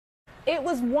It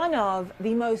was one of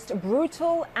the most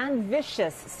brutal and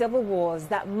vicious civil wars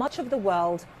that much of the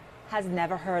world has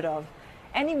never heard of.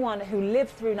 Anyone who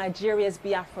lived through Nigeria's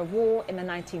Biafra War in the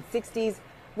 1960s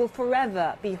will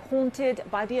forever be haunted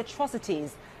by the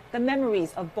atrocities, the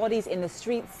memories of bodies in the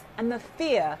streets, and the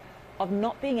fear of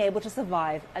not being able to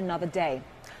survive another day.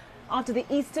 After the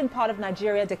eastern part of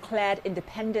Nigeria declared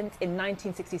independence in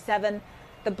 1967,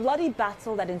 the bloody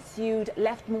battle that ensued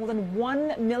left more than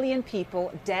 1 million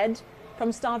people dead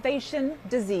from starvation,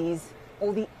 disease,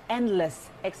 or the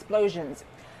endless explosions.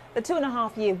 The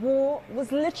 2.5-year war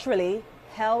was literally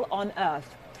hell on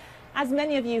earth. As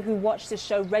many of you who watch this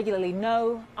show regularly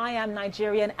know, I am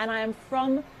Nigerian and I am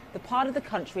from the part of the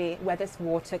country where this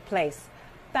war took place.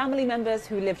 Family members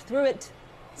who lived through it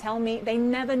tell me they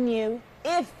never knew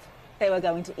if they were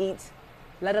going to eat,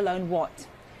 let alone what.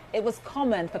 It was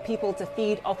common for people to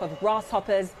feed off of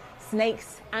grasshoppers,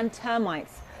 snakes, and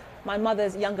termites. My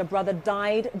mother's younger brother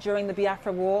died during the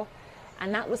Biafra War,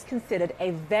 and that was considered a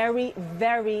very,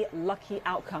 very lucky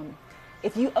outcome.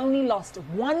 If you only lost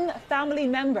one family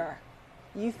member,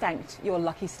 you thanked your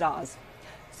lucky stars.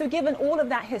 So given all of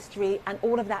that history and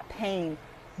all of that pain,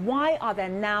 why are there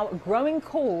now growing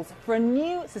calls for a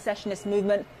new secessionist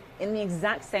movement in the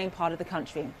exact same part of the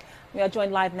country? We are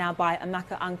joined live now by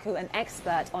Amaka Anku, an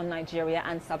expert on Nigeria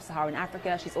and sub-Saharan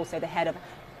Africa. She's also the head of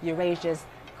Eurasia's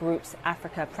Group's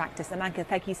Africa practice. Amaka,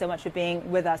 thank you so much for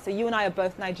being with us. So you and I are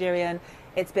both Nigerian.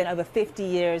 It's been over 50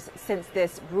 years since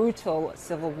this brutal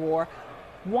civil war.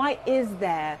 Why is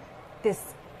there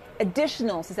this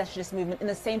additional secessionist movement in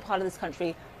the same part of this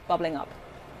country bubbling up?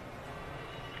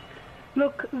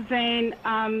 Look, Zain,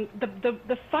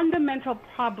 the fundamental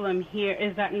problem here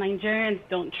is that Nigerians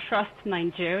don't trust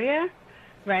Nigeria,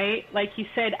 right? Like you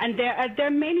said, and there are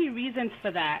many reasons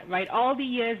for that, right? All the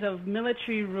years of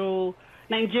military rule,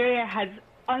 Nigeria has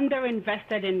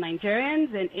underinvested in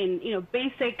Nigerians and in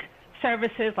basic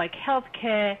services like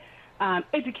healthcare,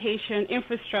 education,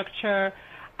 infrastructure,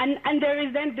 and there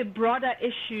is then the broader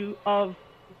issue of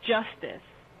justice,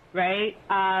 right?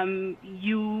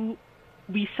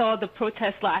 We saw the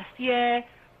protests last year.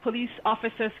 Police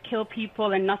officers kill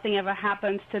people and nothing ever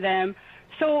happens to them.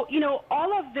 So,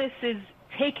 all of this is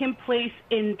taking place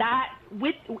in that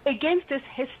against this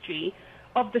history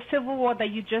of the civil war that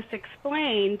you just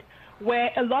explained,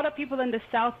 where a lot of people in the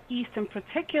Southeast in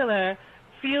particular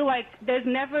feel like there's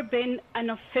never been an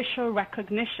official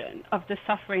recognition of the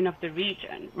suffering of the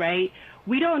region, right?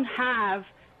 We don't have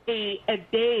a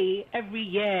day every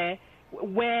year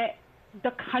where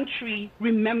the country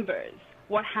remembers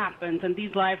what happened and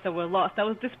these lives that were lost. That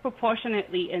was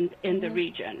disproportionately in the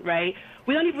region, right?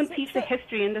 We don't even teach the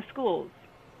history in the schools.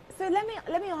 So let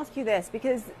me ask you this,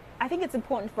 because I think it's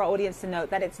important for our audience to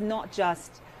note that it's not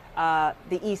just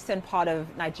the eastern part of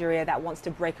Nigeria that wants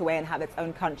to break away and have its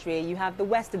own country. You have the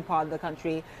western part of the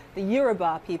country, the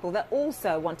Yoruba people that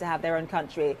also want to have their own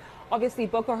country. Obviously,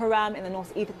 Boko Haram in the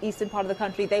northeastern part of the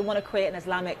country, they want to create an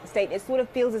Islamic state. It sort of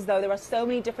feels as though there are so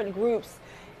many different groups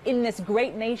in this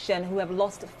great nation who have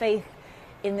lost faith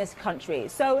in this country.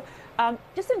 So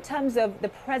just in terms of the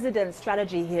president's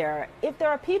strategy here, if there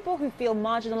are people who feel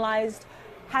marginalized,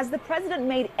 has the president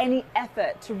made any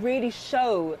effort to really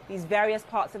show these various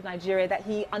parts of Nigeria that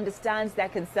he understands their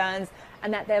concerns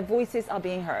and that their voices are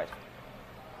being heard?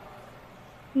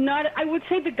 I would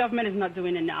say the government is not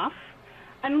doing enough.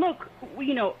 And look,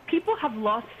 people have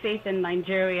lost faith in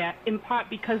Nigeria in part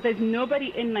because there's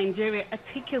nobody in Nigeria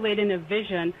articulating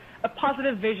a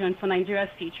positive vision for Nigeria's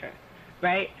future,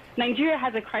 right? Nigeria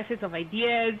has a crisis of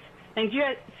ideas.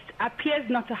 Nigeria appears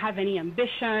not to have any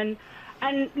ambition.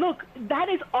 And look, that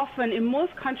is often, in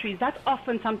most countries, that's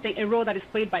often a role that is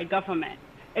played by government.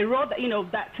 A role that,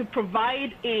 that to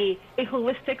provide a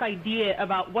holistic idea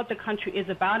about what the country is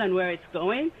about and where it's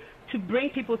going, to bring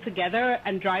people together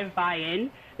and drive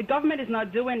buy-in. The government is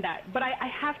not doing that. But I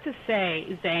have to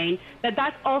say, Zain, that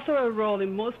that's also a role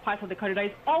in most parts of the country that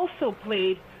is also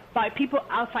played by people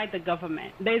outside the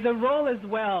government. There's a role as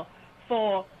well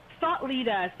for thought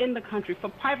leaders in the country, for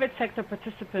private sector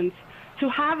participants, to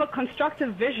have a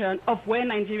constructive vision of where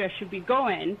Nigeria should be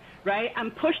going, right,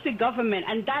 and push the government.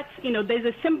 And that's, there's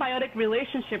a symbiotic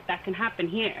relationship that can happen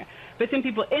here between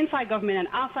people inside government and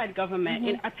outside government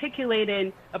in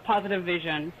articulating a positive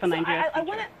vision for Nigeria.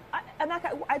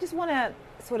 I just want to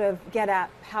sort of get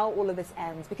at how all of this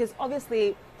ends, because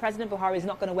obviously President Buhari is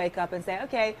not going to wake up and say,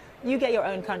 okay, you get your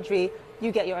own country,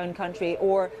 you get your own country,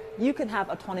 or you can have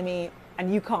autonomy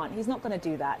and you can't. He's not going to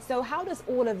do that. So how does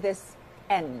all of this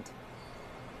end?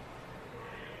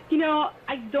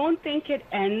 I don't think it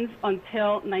ends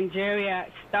until Nigeria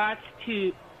starts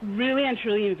to really and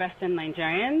truly invest in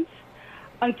Nigerians.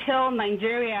 until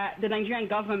Nigeria, the Nigerian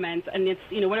government, and it's,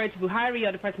 whether it's Buhari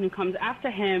or the person who comes after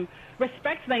him,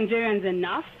 respects Nigerians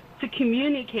enough to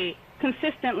communicate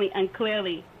consistently and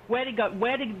clearly where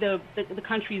the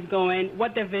country is going,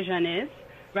 what their vision is,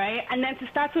 right? And then to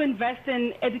start to invest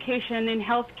in education, in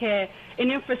healthcare,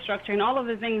 in infrastructure, and all of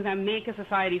the things that make a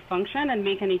society function and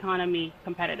make an economy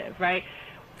competitive, right?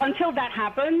 Until that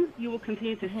happens, you will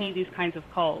continue to see these kinds of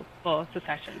calls for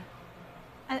secession.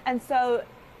 And so,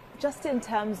 just in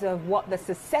terms of what the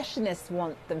secessionists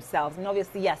want themselves, and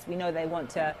obviously, yes, we know they want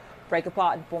to break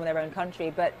apart and form their own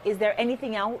country, but is there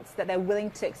anything else that they're willing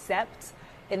to accept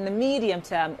in the medium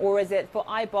term, or is it for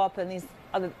IBOP and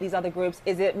these other groups,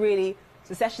 is it really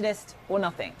secessionist or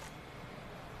nothing?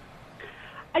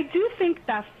 I do think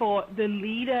that for the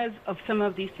leaders of some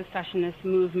of these secessionist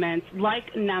movements,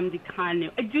 like Nnamdi Kanu,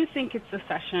 I do think it's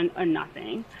secession or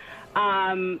nothing.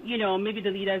 Maybe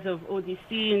the leaders of ODC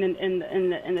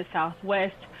in the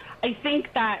Southwest, I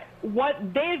think that what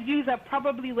their views are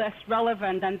probably less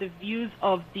relevant than the views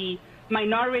of the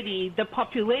minority, the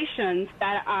populations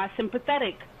that are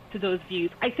sympathetic to those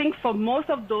views. I think for most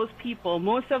of those people,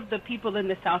 most of the people in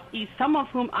the Southeast, some of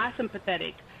whom are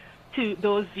sympathetic to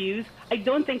those views, I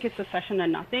don't think it's secession or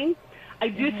nothing. I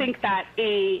do think that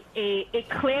a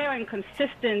clear and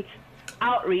consistent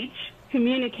outreach,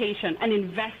 communication, and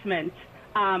investment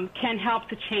can help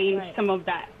to change some of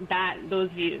those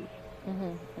views.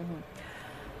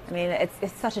 I mean,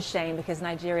 it's such a shame because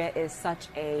Nigeria is such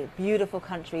a beautiful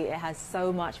country. It has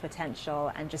so much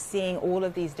potential, and just seeing all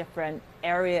of these different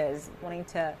areas wanting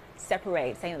to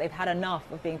separate, saying that they've had enough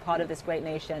of being part of this great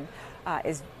nation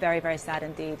is very, very sad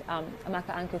indeed.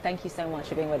 Amaka Anku, thank you so much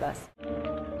for being with us.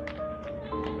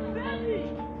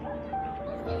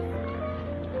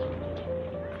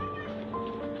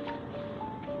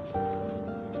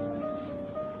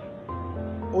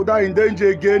 Oda in danger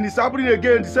again. It's happening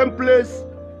again, the same place.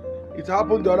 It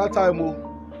happened the other time.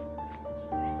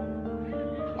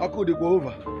 How could it go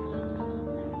over?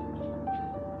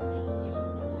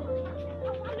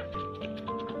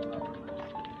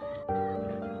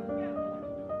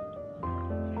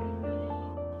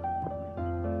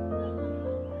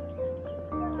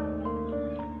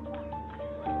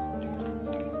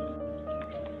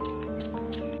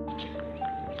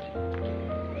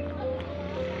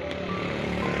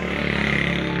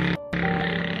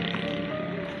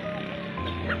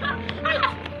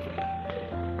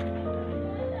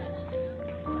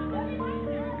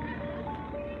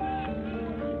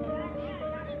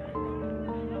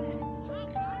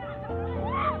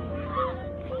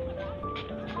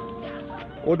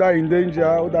 Oda in danger,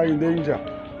 Oda in danger.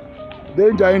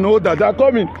 Danger in Oda, they're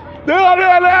coming. There.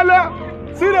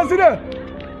 See there.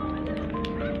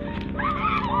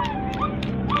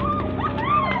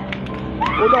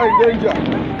 Oda in danger.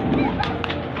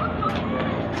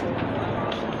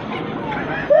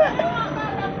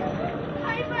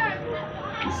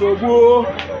 So go.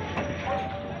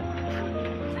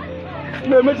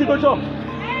 Ne Mexico chop.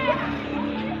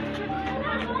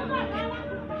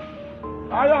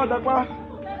 Ayo adapa.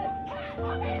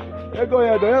 Ego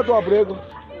ya do to abrego.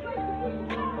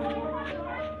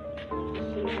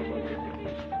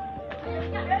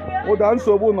 Oda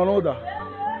nsogbu nọ n'ụda.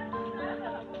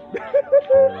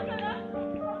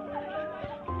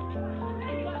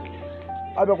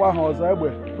 Abịakwa ha ọzọ egbe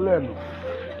plane.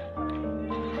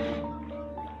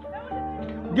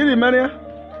 Gịnị mere ya?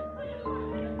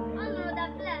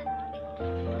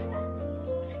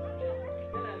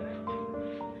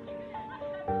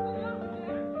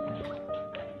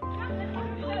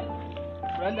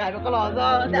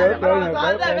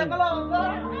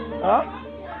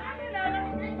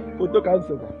 Foto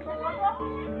cancel.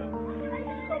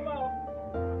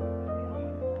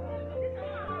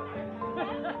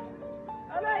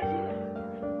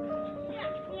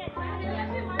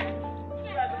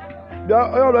 Ya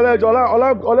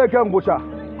ole kemgbucha.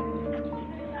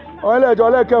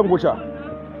 Ole kemgbucha.